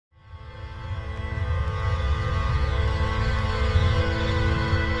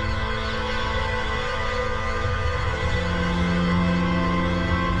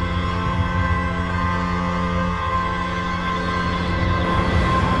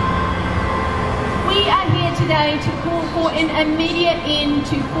today to call for an immediate end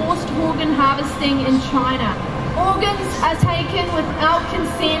to forced organ harvesting in China. Organs are taken without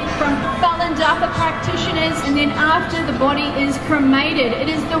consent from Falun Gong practitioners, and then after the body is cremated. It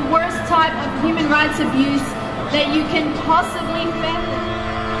is the worst type of human rights abuse that you can possibly fathom.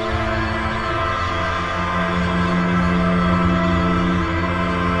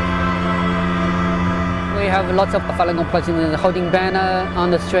 We have lots of Falun Gong practitioners holding banner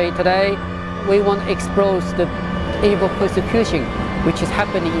on the street today. We want to expose the evil persecution which is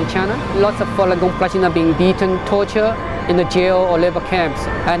happening in China. Lots of Falun Gong practitioners are being beaten, tortured in the jail or labor camps,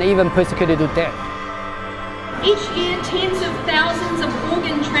 and even persecuted to death. Each year, tens of thousands of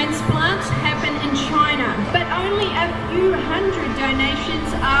organ transplants happen in China, but only a few hundred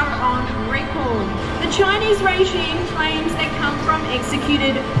donations are on record. The Chinese regime claims they come from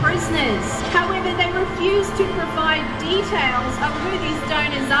executed prisoners. However, they refuse to provide details of who these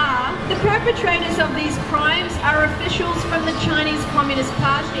donors are. The perpetrators of these crimes are officials from the Chinese Communist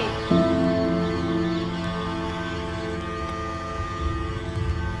Party.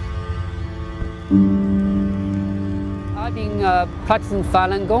 I've been practicing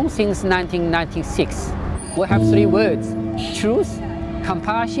Falun Gong since 1996. We have 3 words: truth,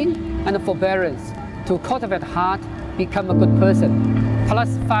 compassion, and forbearance. To cultivate heart, become a good person.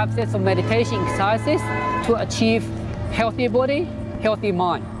 Plus 5 sets of meditation exercises to achieve healthy body, healthy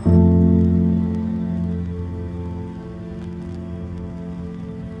mind.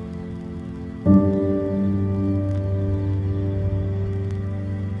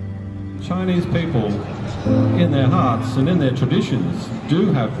 Chinese people, in their hearts and in their traditions,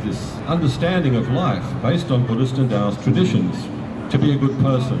 do have this understanding of life based on Buddhist and Taoist traditions, to be a good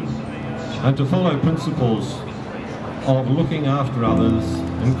person and to follow principles of looking after others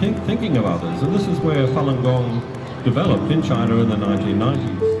and thinking of others. And this is where Falun Gong developed in China in the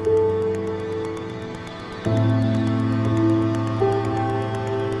 1990s.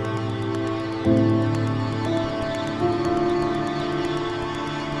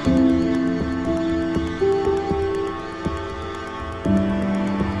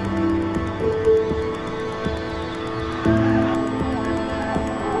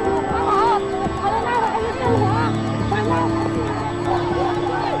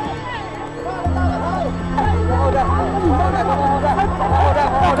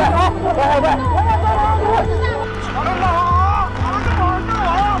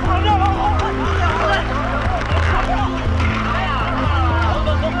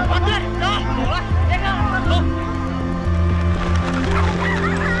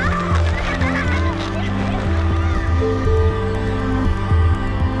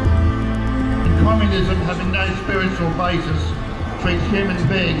 Communism, having no spiritual basis, treats human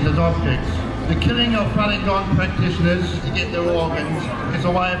beings as objects. The killing of Falun Gong practitioners to get their organs is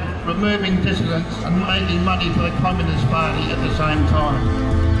a way of removing dissidents and making money for the Communist Party at the same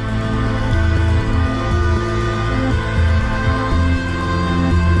time.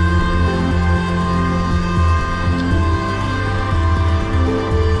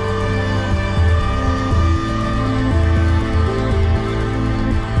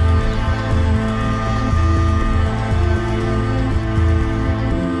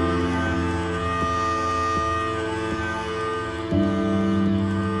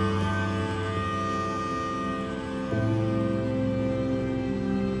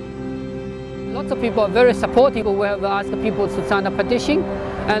 Lots of people are very supportive. We have asked people to sign a petition,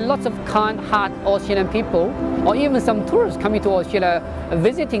 and lots of kind-hearted Australian people, or even some tourists coming to Australia,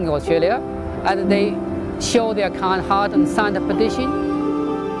 visiting Australia, and they show their kind heart and sign the petition.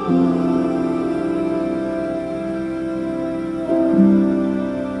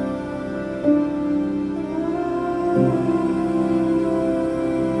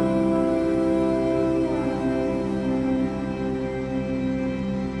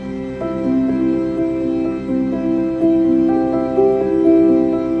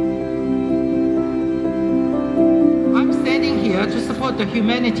 To support the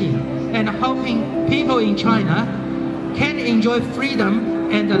humanity and hoping people in China can enjoy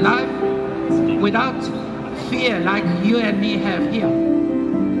freedom and life without fear like you and me have here.